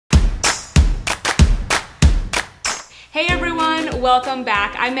Hey everyone, welcome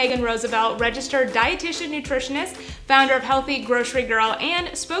back. I'm Roosevelt, registered dietitian nutritionist, founder of Healthy Grocery Girl, and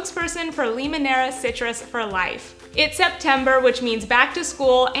spokesperson for Limoneira Citrus for Life. It's September, which means back to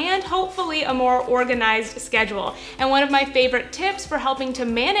school and hopefully a more organized schedule. And one of my favorite tips for helping to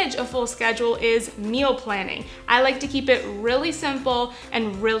manage a full schedule is meal planning. I like to keep it really simple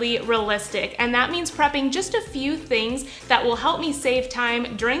and really realistic. And that means prepping just a few things that will help me save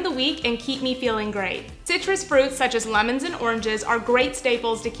time during the week and keep me feeling great. Citrus fruits such as lemons and oranges are great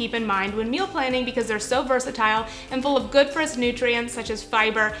staples to keep in mind when meal planning because they're so versatile and full of good for us nutrients such as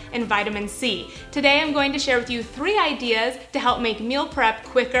fiber and vitamin C. Today I'm going to share with you 3 ideas to help make meal prep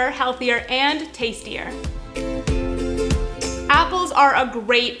quicker, healthier, and tastier. Apples are a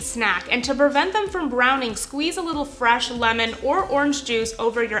great snack, and to prevent them from browning, squeeze a little fresh lemon or orange juice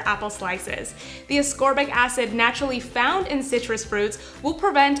over your apple slices. The ascorbic acid naturally found in citrus fruits will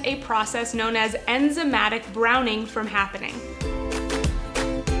prevent a process known as enzymatic browning from happening.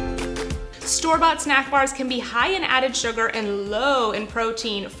 Store-bought snack bars can be high in added sugar and low in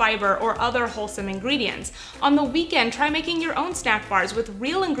protein, fiber, or other wholesome ingredients. On the weekend, try making your own snack bars with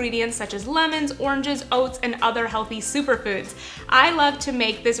real ingredients such as lemons, oranges, oats, and other healthy superfoods. I love to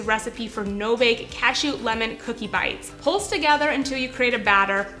make this recipe for no-bake cashew lemon cookie bites. Pulse together until you create a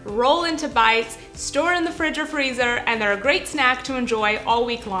batter, roll into bites, store in the fridge or freezer, and they're a great snack to enjoy all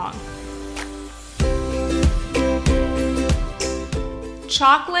week long.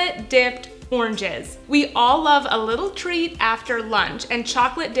 Chocolate-dipped oranges. We all love a little treat after lunch, and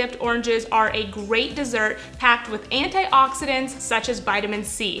chocolate-dipped oranges are a great dessert packed with antioxidants such as vitamin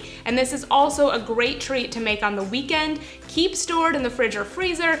C. And this is also a great treat to make on the weekend, keep stored in the fridge or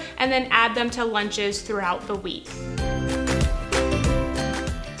freezer, and then add them to lunches throughout the week.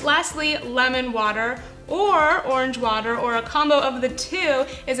 Lastly, lemon water or orange water, or a combo of the two,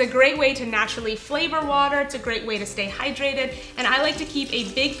 is a great way to naturally flavor water. It's a great way to stay hydrated, and I like to keep a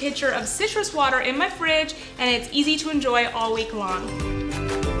big pitcher of citrus water in my fridge, and it's easy to enjoy all week long.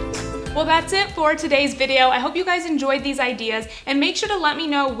 Well, that's it for today's video. I hope you guys enjoyed these ideas, and make sure to let me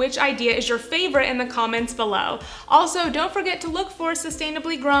know which idea is your favorite in the comments below. Also, don't forget to look for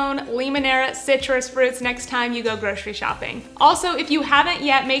sustainably grown Limoneira citrus fruits next time you go grocery shopping. Also, if you haven't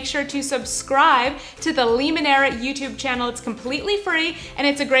yet, make sure to subscribe to the Limoneira YouTube channel. It's completely free, and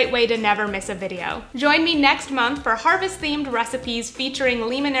it's a great way to never miss a video. Join me next month for harvest-themed recipes featuring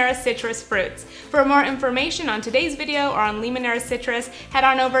Limoneira citrus fruits. For more information on today's video or on Limoneira citrus, head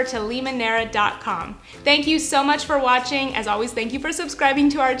on over to Limoneira.com. Thank you so much for watching. As always, thank you for subscribing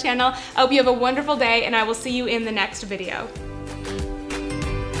to our channel. I hope you have a wonderful day, and I will see you in the next video.